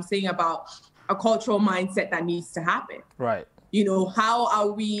thing I'm saying about a cultural mindset that needs to happen. Right. You know, how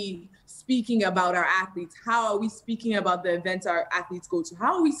are we speaking about our athletes? How are we speaking about the events our athletes go to?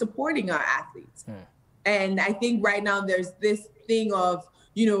 How are we supporting our athletes? And I think right now there's this thing of,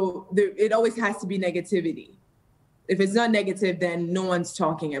 you know, it always has to be negativity. If it's not negative, then no one's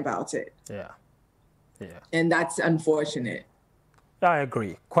talking about it. Yeah. Yeah. And that's unfortunate. I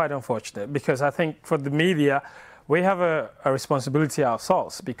agree. Quite unfortunate, because I think for the media, we have a responsibility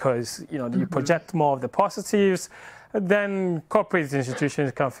ourselves, because, you know, you project more of the positives, then corporate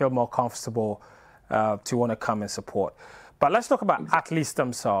institutions can feel more comfortable to want to come and support. But let's talk about athletes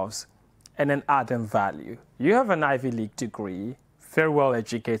themselves and then adding value. You have an Ivy League degree, very well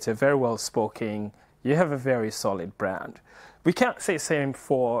educated, very well spoken. You have a very solid brand. We can't say the same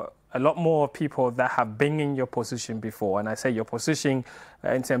for a lot more people that have been in your position before. And I say your position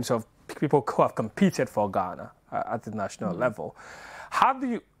in terms of people who have competed for Ghana at the national level. How do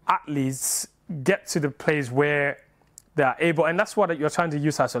you athletes get to the place where they are able, and that's what you're trying to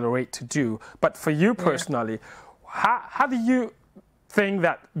use Accelerate to do, but for you personally, how do you think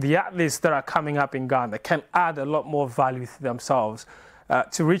that the athletes that are coming up in Ghana can add a lot more value to themselves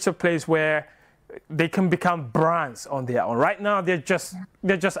to reach a place where they can become brands on their own? Right now, they're just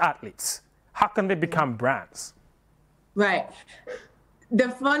athletes. How can they become brands? Right. The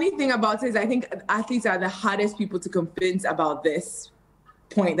funny thing about it is I think athletes are the hardest people to convince about this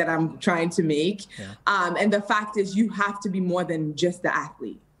point that I'm trying to make. And the fact is, you have to be more than just the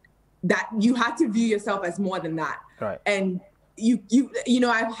athlete. That you have to view yourself as more than that. Right. And you know,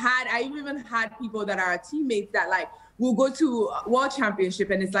 I even had people that are teammates that like will go to a world championship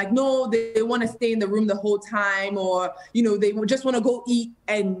and it's like, no, they want to stay in the room the whole time, or, you know, they just want to go eat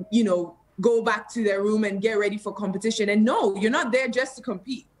and, you know, go back to their room and get ready for competition. And no, you're not there just to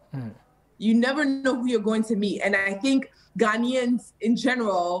compete. You never know who you're going to meet. And I think Ghanaians in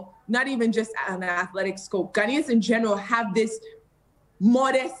general, not even just on an athletic scope, Ghanaians in general have this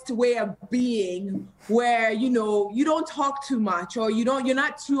modest way of being where, you know, you don't talk too much, or you're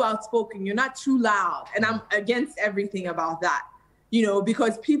not too outspoken, you're not too loud. And I'm against everything about that, you know,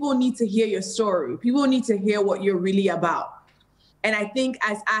 because people need to hear your story. People need to hear what you're really about. And I think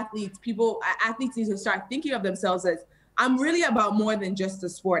as athletes, athletes need to start thinking of themselves as, I'm really about more than just the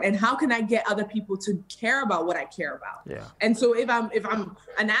sport. And how can I get other people to care about what I care about? Yeah. And so if I'm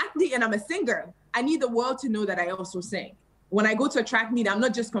an athlete and I'm a singer, I need the world to know that I also sing. When I go to a track meet, I'm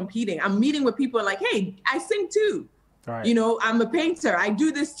not just competing. I'm meeting with people like, hey, I sing too. Right. You know, I'm a painter. I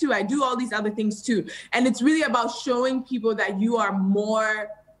do this too. I do all these other things too. And it's really about showing people that you are more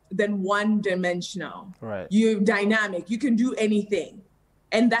than one-dimensional. Right. You're dynamic. You can do anything.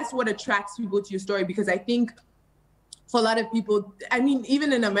 And that's what attracts people to your story, because I think for a lot of people, I mean,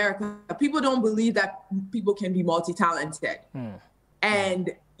 even in America, people don't believe that people can be multi-talented.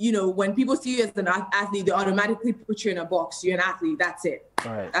 And you know, when people see you as an athlete, they automatically put you in a box. You're an athlete. That's it.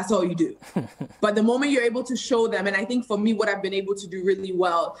 Right. That's all you do. But the moment you're able to show them, and I think for me, what I've been able to do really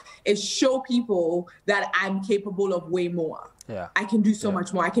well is show people that I'm capable of way more. Yeah. I can do so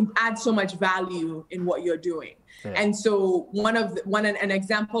much more. I can add so much value in what you're doing. Yeah. And so an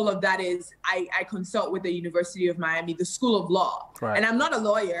example of that is I consult with the University of Miami, the School of Law. Right. And I'm not a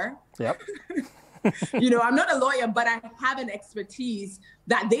lawyer. Yep. You know, I'm not a lawyer, but I have an expertise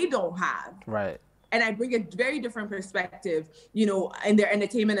that they don't have. Right. And I bring a very different perspective, you know, in their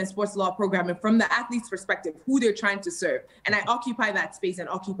entertainment and sports law program, and from the athlete's perspective, who they're trying to serve. And I occupy that space and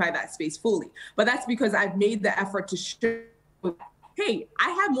occupy that space fully. But that's because I've made the effort to show, hey, I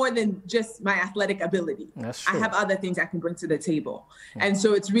have more than just my athletic ability. That's true. I have other things I can bring to the table. And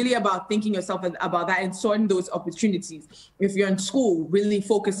so it's really about thinking yourself about that and sorting those opportunities. If you're in school, really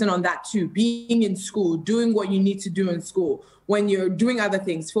focusing on that too, being in school, doing what you need to do in school. When you're doing other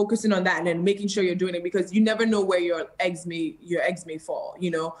things, focusing on that and then making sure you're doing it, because you never know where your eggs may fall.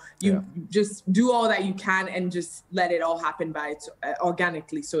 You know, you just do all that you can and just let it all happen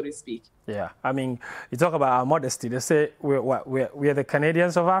organically, so to speak. Yeah, I mean, you talk about our modesty. They say we're the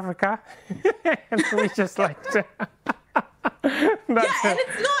Canadians of Africa, and we just like to. And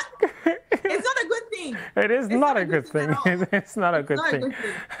it's not a good thing. It is not a good thing. It's not a good thing.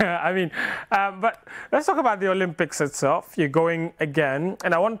 I mean, but let's talk about the Olympics itself. You're going again,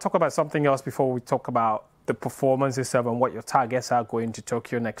 and I want to talk about something else before we talk about the performance itself and what your targets are going to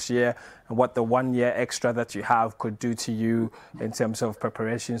Tokyo next year, and what the 1 year extra that you have could do to you in terms of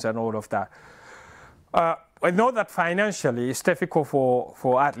preparations and all of that. I know that financially it's difficult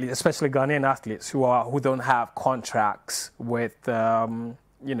for athletes, especially Ghanaian athletes who don't have contracts with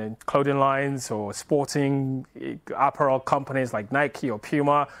you know, clothing lines or sporting apparel companies like Nike or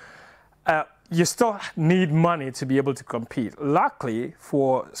Puma. You still need money to be able to compete. Luckily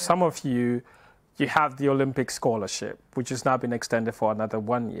for some of you, you have the Olympic scholarship, which has now been extended for another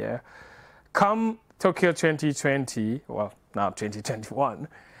 1 year. Come Tokyo 2020, well, now 2021,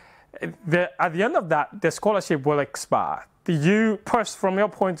 at the end of that, the scholarship will expire. Do you, from your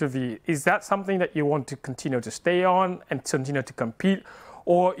point of view, is that something that you want to continue to stay on and continue to compete?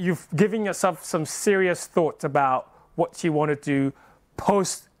 Or you've given yourself some serious thoughts about what you want to do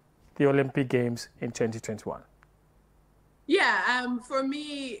post the Olympic Games in 2021? Yeah, for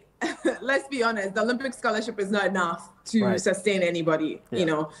me, let's be honest, the Olympic scholarship is not enough to sustain anybody, you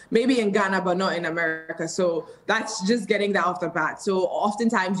know, maybe in Ghana, but not in America. So that's just getting that off the bat. So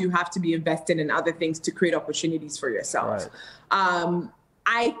oftentimes you have to be invested in other things to create opportunities for yourself.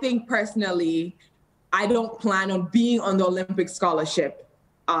 I think personally, I don't plan on being on the Olympic scholarship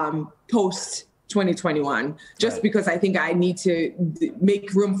post 2021, just because I think I need to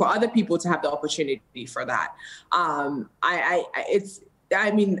make room for other people to have the opportunity for that.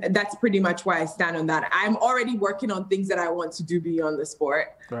 I mean, that's pretty much why I stand on that. I'm already working on things that I want to do beyond the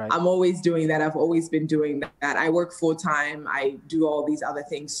sport. I'm always doing that. I've always been doing that. I work full time. I do all these other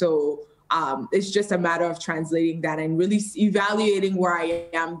things. So it's just a matter of translating that and really evaluating where I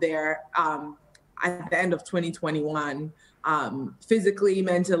am there at the end of 2021. Physically,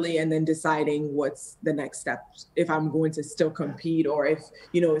 mentally, and then deciding what's the next step, if I'm going to still compete or if,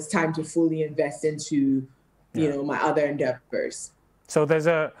 you know, it's time to fully invest into, you know, my other endeavors. So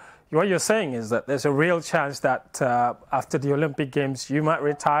what you're saying is that there's a real chance that after the Olympic Games, you might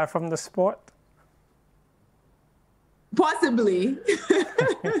retire from the sport? Possibly.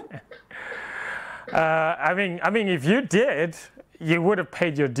 I mean, if you did, you would have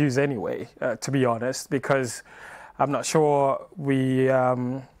paid your dues anyway, to be honest, because I'm not sure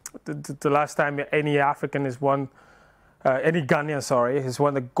the last time any African has won, any Ghanaian, has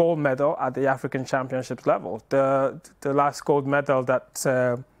won the gold medal at the African Championships level. The last gold medal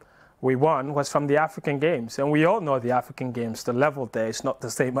that we won was from the African Games. And we all know the African Games, the level there is not the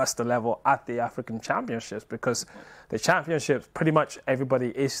same as the level at the African Championships, because the championships, pretty much everybody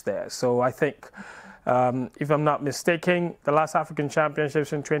is there. So I think, if I'm not mistaken, the last African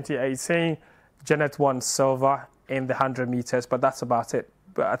Championships in 2018, Janet won silver in the 100 meters, but that's about it.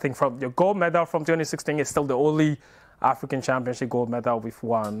 But I think from your gold medal from 2016 is still the only African Championship gold medal we've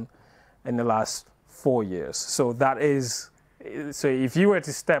won in the last 4 years. So so if you were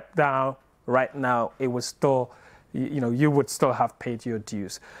to step down right now, it was still, you would still have paid your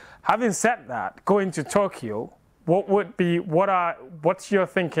dues. Having said that, going to Tokyo, what's your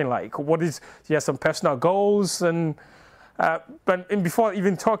thinking like? Do you have some personal goals but before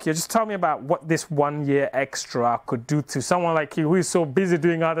even Tokyo, just tell me about what this 1 year extra could do to someone like you who is so busy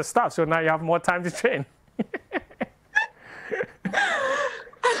doing other stuff. So now you have more time to train.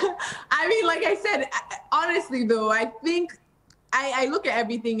 I mean, like I said, honestly, though, I think I look at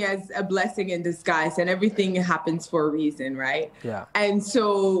everything as a blessing in disguise, and everything happens for a reason, right? Yeah. And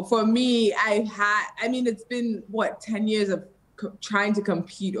so for me, it's been, 10 years of trying to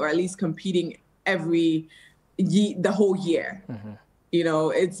compete, or at least competing the whole year. Mm-hmm. You know,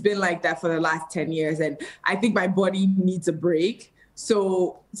 it's been like that for the last 10 years. And I think my body needs a break.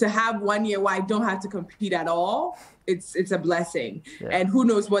 So to have 1 year where I don't have to compete at all, it's a blessing. Yeah. And who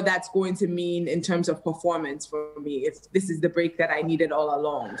knows what that's going to mean in terms of performance for me, if this is the break that I needed all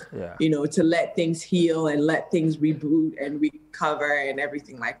along, you know, to let things heal and let things reboot and recover and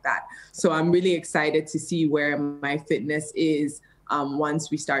everything like that. So I'm really excited to see where my fitness is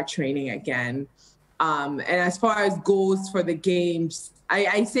once we start training again. And as far as goals for the games,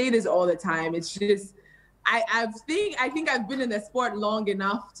 I say this all the time. It's just, I think I've been in the sport long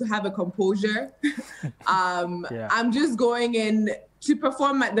enough to have a composure. I'm just going in to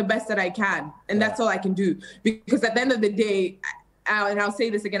perform at the best that I can. And that's all I can do. Because at the end of the day, and I'll say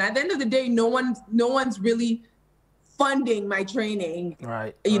this again, at the end of the day, no one's really funding my training,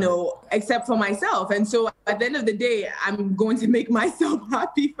 you know, except for myself. And so at the end of the day, I'm going to make myself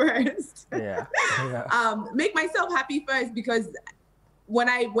happy first. Make myself happy first, because when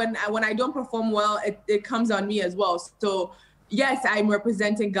I don't perform well, it comes on me as well. So yes, I'm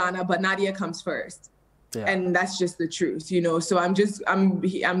representing Ghana, but Nadia comes first. Yeah. And that's just the truth, you know. So I'm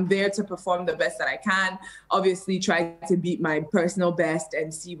there to perform the best that I can. Obviously, try to beat my personal best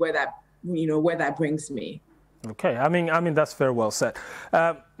and see where that brings me. Okay, I mean that's very well said.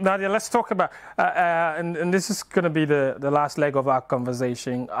 Nadia, let's talk about, and this is going to be the last leg of our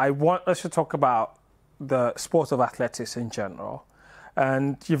conversation. I want us to talk about the sport of athletics in general.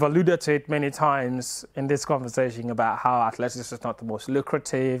 And you've alluded to it many times in this conversation about how athletics is not the most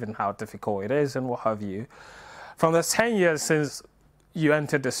lucrative and how difficult it is and what have you. From the 10 years since you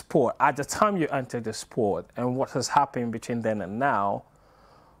entered the sport, at the time you entered the sport, and what has happened between then and now,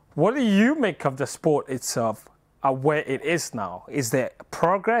 what do you make of the sport itself, where it is now? Is there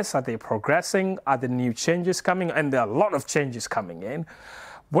progress? Are they progressing? Are there new changes coming? And there are a lot of changes coming in.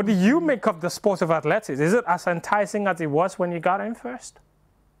 What do you make of the sport of athletics? Is it as enticing as it was when you got in first?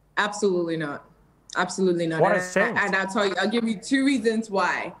 Absolutely not. Absolutely not. What has changed? And I'll give you 2 reasons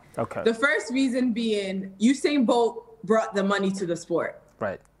why. Okay. The first reason being, Usain Bolt brought the money to the sport.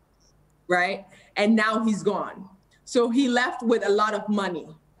 Right. Right? And now he's gone. So he left with a lot of money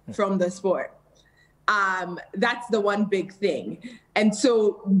from the sport. That's the one big thing. And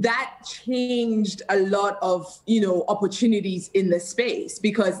so that changed a lot of, you know, opportunities in the space,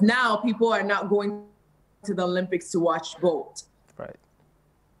 because now people are not going to the Olympics to watch Bolt. Right.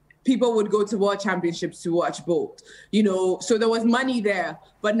 People would go to World Championships to watch Bolt, you know, so there was money there.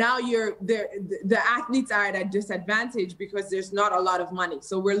 But now the athletes are at a disadvantage because there's not a lot of money.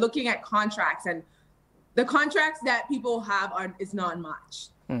 So we're looking at contracts, and the contracts that people have is not much.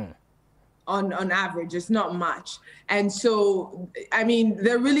 On average, it's not much. And so, I mean,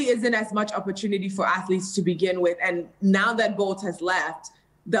 there really isn't as much opportunity for athletes to begin with. And now that Bolt has left,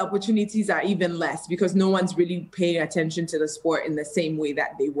 the opportunities are even less, because no one's really paying attention to the sport in the same way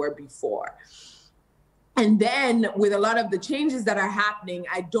that they were before. And then with a lot of the changes that are happening,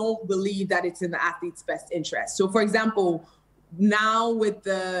 I don't believe that it's in the athlete's best interest. So for example, now with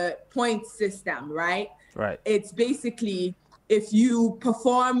the point system, right? It's basically, if you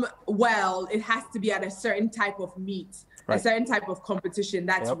perform well, it has to be at a certain type of meet, a certain type of competition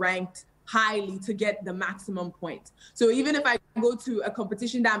that's ranked highly to get the maximum point. So even if I go to a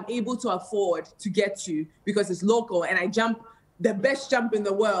competition that I'm able to afford to get to because it's local, and I jump the best jump in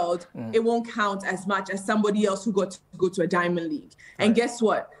the world, it won't count as much as somebody else who got to go to a Diamond League. And guess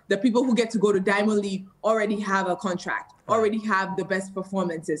what? The people who get to go to Diamond League already have a contract, already have the best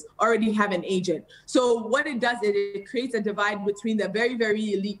performances, already have an agent. So what it does is it creates a divide between the very,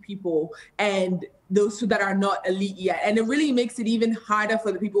 very elite people and those that are not elite yet. And it really makes it even harder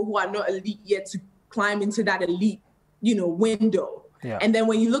for the people who are not elite yet to climb into that elite, you know, window. And then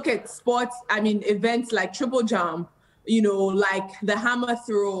when you look at sports, I mean, events like triple jump, you know, like the hammer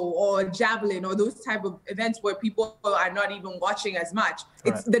throw or javelin or those type of events where people are not even watching as much,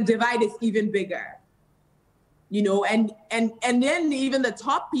 it's the divide is even bigger. You know, and then even the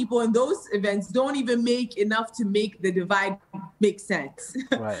top people in those events don't even make enough to make the divide make sense.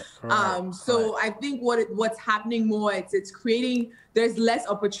 So I think what's happening more, it's creating, there's less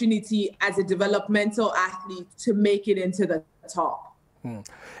opportunity as a developmental athlete to make it into the top.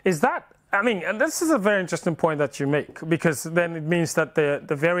 Is that, I mean, and this is a very interesting point that you make, because then it means that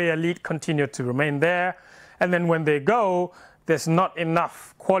the very elite continue to remain there, and then when they go, there's not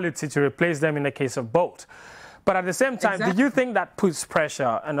enough quality to replace them in the case of Bolt. But at the same time, do you think that puts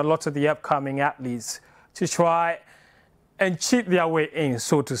pressure on a lot of the upcoming athletes to try and cheat their way in,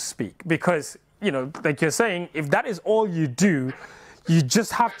 so to speak? Because, you know, like you're saying, if that is all you do, you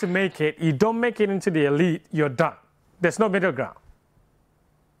just have to make it. You don't make it into the elite, you're done. There's no middle ground.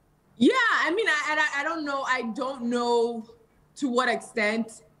 Yeah, I mean, I don't know. I don't know to what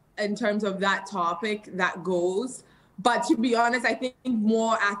extent in terms of that topic that goes. But to be honest, I think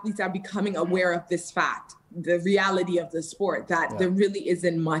more athletes are becoming aware of this fact, the reality of the sport, that there really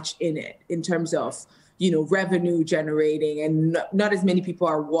isn't much in it in terms of, you know, revenue generating, and not as many people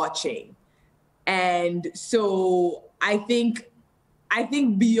are watching. And so I think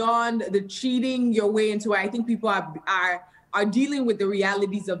beyond the cheating your way into it, I think people are dealing with the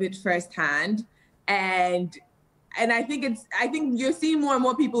realities of it firsthand. And I think you're seeing more and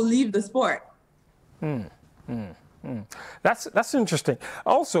more people leave the sport. That's interesting.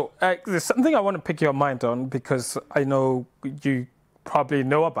 Also, there's something I want to pick your mind on, because I know you probably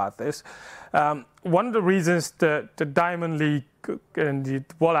know about this. One of the reasons the Diamond League and the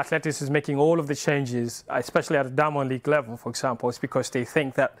World Athletics is making all of the changes, especially at the Diamond League level, for example, is because they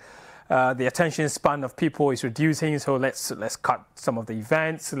think that the attention span of people is reducing. So let's cut some of the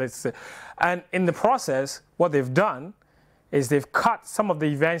events. And in the process, what they've done is they've cut some of the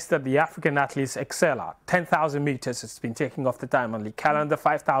events that the African athletes excel at. 10,000 meters has been taken off the Diamond League calendar,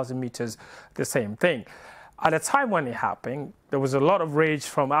 5,000 meters, the same thing. At the time when it happened, there was a lot of rage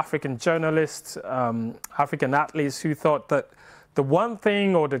from African journalists, African athletes, who thought that the one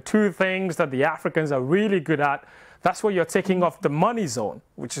thing or the two things that the Africans are really good at, that's what you're taking off the money zone,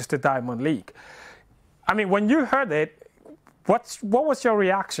 which is the Diamond League. I mean, when you heard it, what was your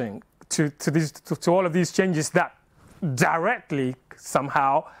reaction to all of these changes that directly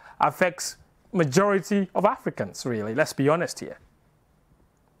somehow affects majority of Africans, really? Let's be honest here.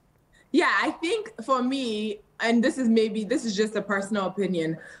 Yeah, I think for me, and this is just a personal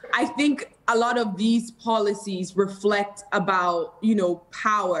opinion, I think a lot of these policies reflect about, you know,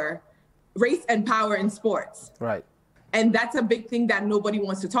 power, race and power in sports. Right. And that's a big thing that nobody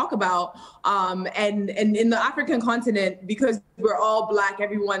wants to talk about. And in the African continent, because we're all Black,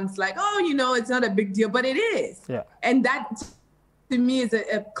 everyone's like, oh, you know, it's not a big deal, but it is. Yeah. And that, to me, is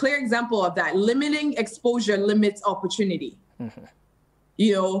a clear example of that. Limiting exposure limits opportunity. Mm-hmm.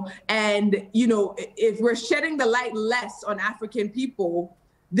 You know, and, you know, if we're shedding the light less on African people,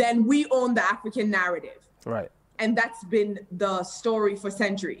 then we own the African narrative. Right. And that's been the story for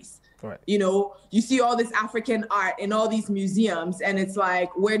centuries. Right. You know, you see all this African art in all these museums, and it's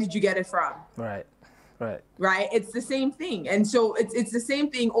like, where did you get it from? Right. Right. Right. It's the same thing. And so it's the same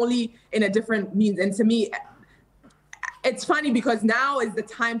thing, only in a different means. And to me, it's funny because now is the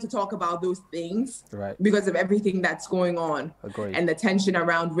time to talk about those things, right? Because of everything that's going on. Agreed. And the tension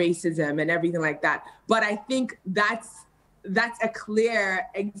around racism and everything like that. But I think that's a clear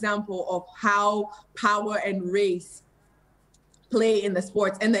example of how power and race play in the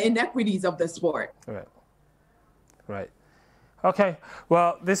sports and the inequities of the sport. Right. Right. Okay,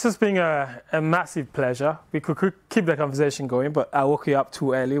 well, this has been a massive pleasure. We could keep the conversation going, but I woke you up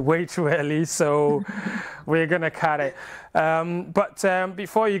too early, way too early, so we're going to cut it. But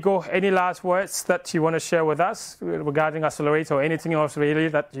before you go, any last words that you want to share with us regarding Accelerate, or anything else really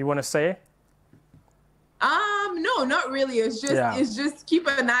that you want to say? No, not really. It's just keep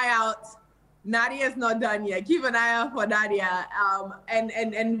an eye out. Nadia's not done yet. Keep an eye out for Nadia.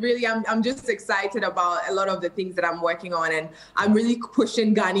 And really, I'm just excited about a lot of the things that I'm working on, and I'm really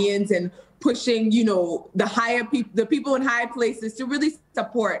pushing Ghanaians and pushing, you know, the people in high places to really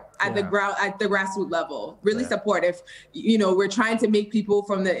support at the grassroots level. Really support. If, you know, we're trying to make people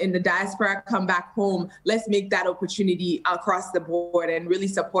in the diaspora come back home, let's make that opportunity across the board and really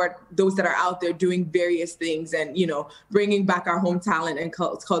support those that are out there doing various things and, you know, bringing back our home talent and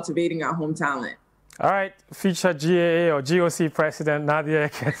cultivating our home talent. All right, future GAA or GOC President Nadia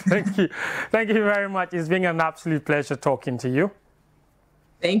Eke, thank you. Thank you very much. It's been an absolute pleasure talking to you.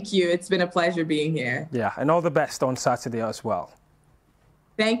 Thank you. It's been a pleasure being here. Yeah, and all the best on Saturday as well.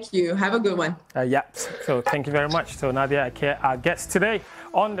 Thank you. Have a good one. Yeah, so thank you very much. So Nadia Eke, our guest today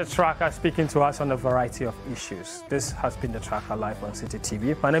on The Tracker, speaking to us on a variety of issues. This has been The Tracker live on Citi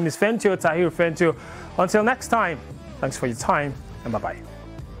TV. My name is Fentuo Tahiru Fentuo. Until next time, thanks for your time and bye-bye.